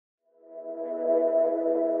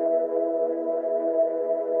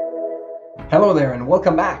Hello there and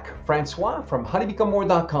welcome back. Francois from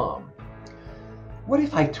HowToBecomeMore.com. What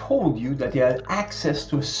if I told you that you had access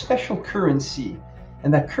to a special currency,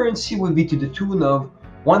 and that currency would be to the tune of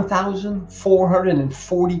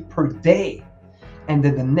 1,440 per day, and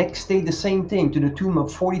then the next day the same thing to the tune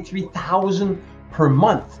of 43,000 per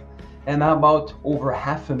month, and how about over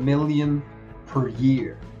 500,000 per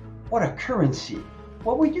year? What a currency!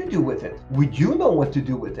 What would you do with it? Would you know what to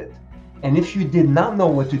do with it? And if you did not know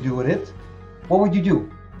what to do with it, what would you do?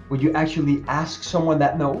 Would you actually ask someone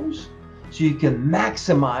that knows, so you can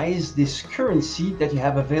maximize this currency that you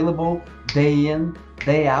have available day in,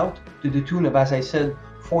 day out, to the tune of, as I said,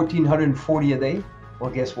 1,440 a day?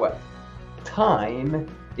 Well, guess what? Time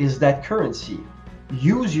is that currency.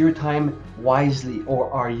 Use your time wisely. Or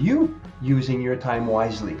are you using your time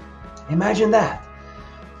wisely? Imagine that.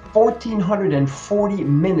 1,440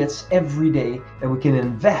 minutes every day that we can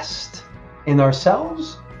invest in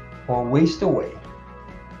ourselves or waste away.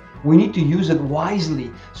 We need to use it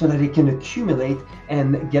wisely so that it can accumulate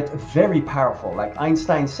and get very powerful. Like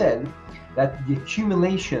Einstein said, that the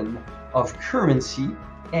accumulation of currency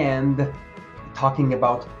and talking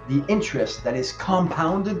about the interest that is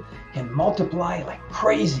compounded can multiply like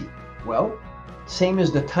crazy. Well, same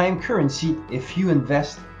as the time currency if you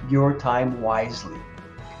invest your time wisely.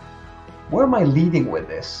 Where am I leading with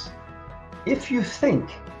this? If you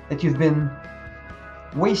think that you've been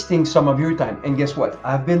wasting some of your time, and guess what?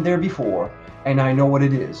 I've been there before and I know what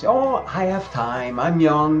it is. Oh, I have time, I'm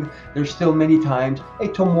young, there's still many times, hey,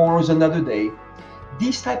 tomorrow's another day.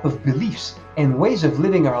 These type of beliefs and ways of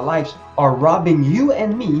living our lives are robbing you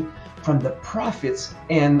and me from the profits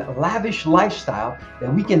and lavish lifestyle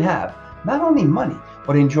that we can have. Not only money,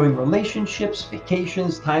 but enjoying relationships,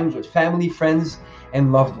 vacations, times with family, friends,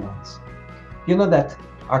 and loved ones. You know that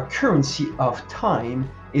our currency of time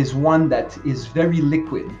is one that is very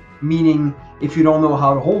liquid, meaning if you don't know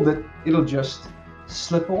how to hold it, it'll just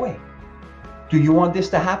slip away. Do you want this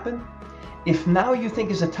to happen? If now you think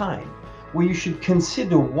is a time where you should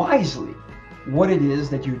consider wisely what it is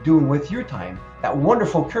that you're doing with your time, that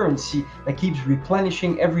wonderful currency that keeps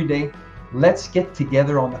replenishing every day, let's get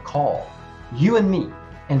together on the call, you and me,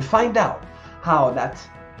 and find out how that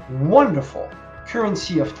wonderful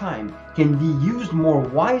currency of time can be used more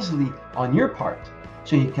wisely on your part,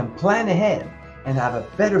 so you can plan ahead and have a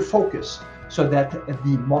better focus, so that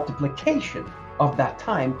the multiplication of that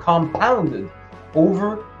time compounded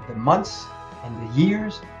over the months and the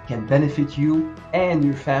years can benefit you and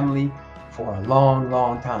your family for a long,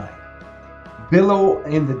 long time. Below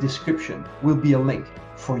in the description will be a link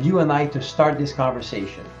for you and I to start this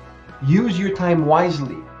conversation. Use your time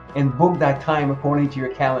wisely and book that time according to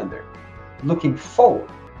your calendar. Looking forward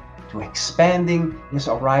to expanding this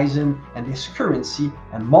horizon and this currency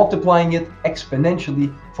and multiplying it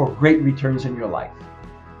exponentially for great returns in your life.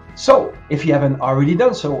 So, if you haven't already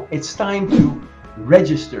done so, it's time to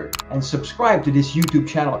register and subscribe to this YouTube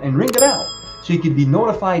channel and ring the bell so you can be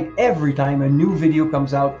notified every time a new video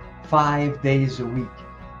comes out 5 days a week.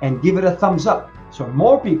 And give it a thumbs up so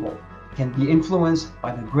more people can be influenced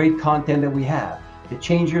by the great content that we have to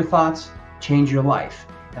change your thoughts, change your life.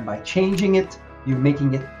 And by changing it, you're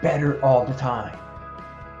making it better all the time.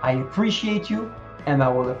 I appreciate you, and I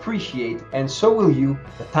will appreciate, and so will you,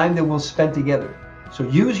 the time that we'll spend together. So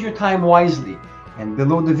use your time wisely, and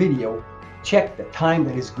below the video, check the time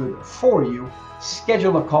that is good for you,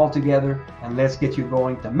 schedule a call together, and let's get you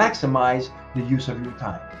going to maximize the use of your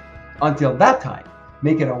time. Until that time,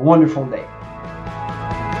 make it a wonderful day.